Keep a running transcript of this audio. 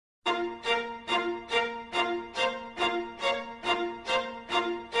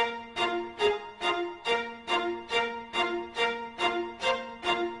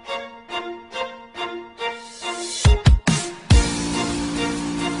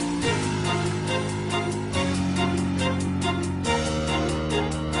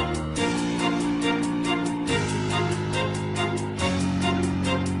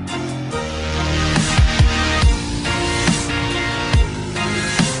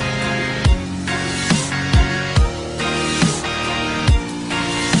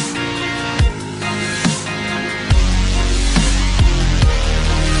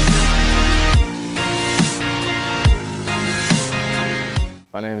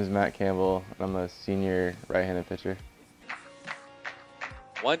My name is Matt Campbell, and I'm a senior right-handed pitcher.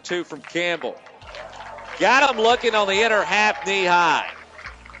 1-2 from Campbell. Got him looking on the inner half, knee high.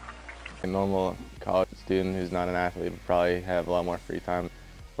 A normal college student who's not an athlete would probably have a lot more free time.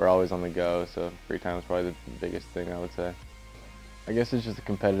 We're always on the go, so free time is probably the biggest thing, I would say. I guess it's just a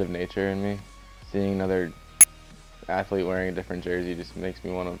competitive nature in me. Seeing another athlete wearing a different jersey just makes me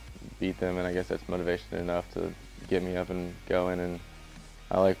want to beat them, and I guess that's motivation enough to get me up and going, and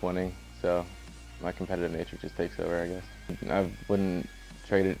I like winning, so my competitive nature just takes over, I guess. I wouldn't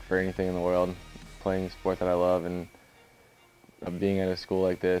trade it for anything in the world. Playing a sport that I love and being at a school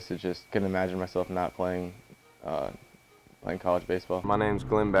like this, I just couldn't imagine myself not playing college baseball. My name's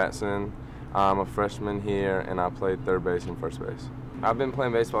Glenn Batson. I'm a freshman here, and I played third base and first base. I've been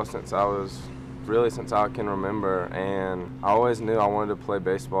playing baseball since I can remember, and I always knew I wanted to play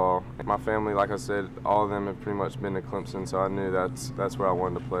baseball. My family, like I said, all of them have pretty much been to Clemson, so I knew that's where I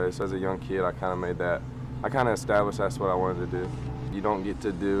wanted to play. So as a young kid, I kind of established that's what I wanted to do. You don't get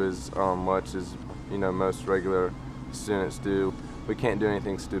to do as much as most regular students do. We can't do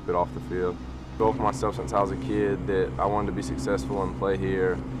anything stupid off the field. Goal for myself since I was a kid that I wanted to be successful and play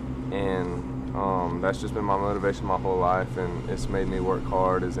here, and that's just been my motivation my whole life, and it's made me work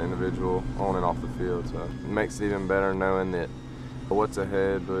hard as an individual on and off the field. So it makes it even better knowing that what's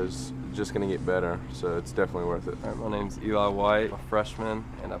ahead was just going to get better, so it's definitely worth it. My name's Eli White, I'm a freshman,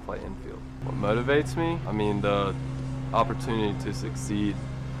 and I play infield. What motivates me? I mean, the opportunity to succeed.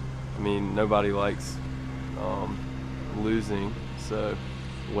 I mean, nobody likes losing, so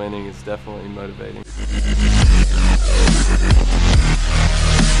winning is definitely motivating.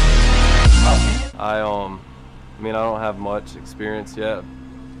 I don't have much experience yet.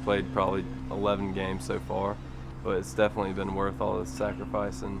 Played probably 11 games so far, but it's definitely been worth all the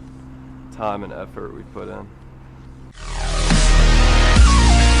sacrifice and time and effort we put in.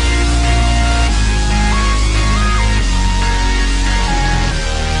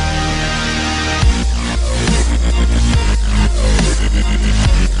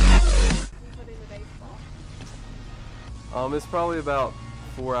 It's probably about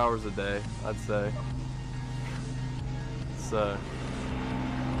 4 hours a day, I'd say. So.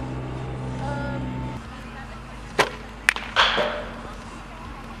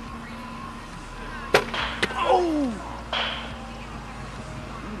 Oh!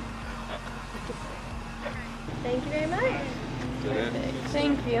 Thank you very much. Perfect.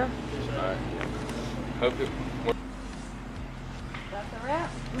 Thank you. All right. Hope it. That's a wrap.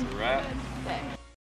 That's a wrap. Okay.